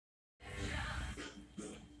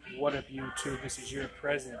What up, YouTube? This is your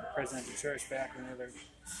president, the presidential tourist, back with another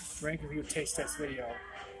drink review taste test video.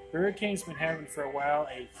 Burger King's been having for a while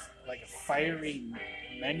a fiery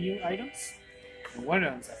menu items, and one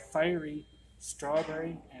of them is a fiery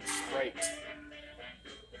strawberry and Sprite.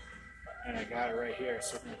 And I got it right here,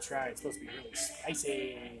 so I'm gonna try. It's supposed to be really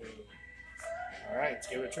spicy. All right, let's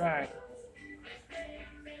give it a try.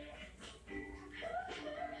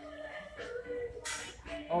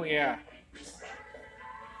 Oh yeah.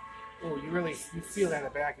 Oh, you feel that in the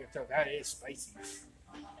back of your throat. That is spicy.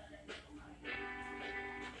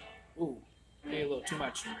 Ooh, maybe a little too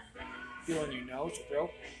much. Feel it in your nose, your throat.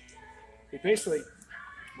 It basically,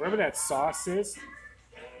 wherever that sauce is,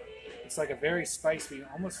 it's like a very spicy,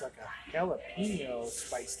 almost like a jalapeno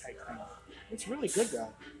spice type thing. It's really good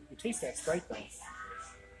though. You taste that Sprite though.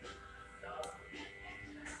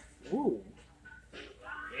 Ooh.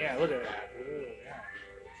 Yeah, look at that. Ooh, yeah.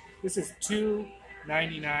 This is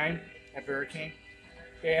 $2.99 at Burger King.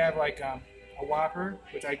 They have like a whopper,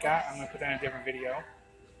 which I got. I'm going to put that in a different video.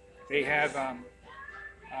 They have a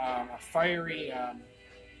fiery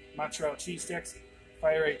mozzarella cheese sticks,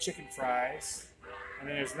 fiery chicken fries, and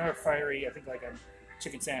then there's another fiery, I think like a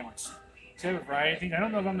chicken sandwich. So they have a variety of things. I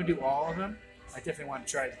don't know if I'm going to do all of them. I definitely want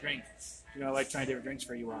to try the drink. You know, I like trying different drinks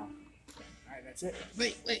for you all. All right, that's it.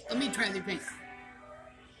 Wait, let me try the drink.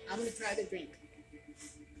 I'm going to try the drink.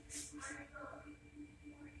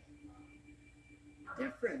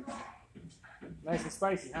 Different. Nice and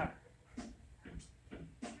spicy, huh?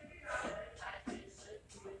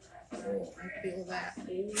 Oh, I feel that.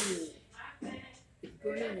 Ooh. It's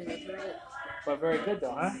burning in the throat. But very good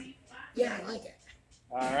though, huh? Yeah, I like it.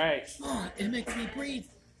 All right. Oh, it makes me breathe.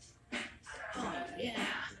 Oh, yeah.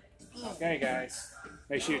 Oh. Okay, guys.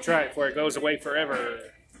 Make sure you try it before it goes away forever.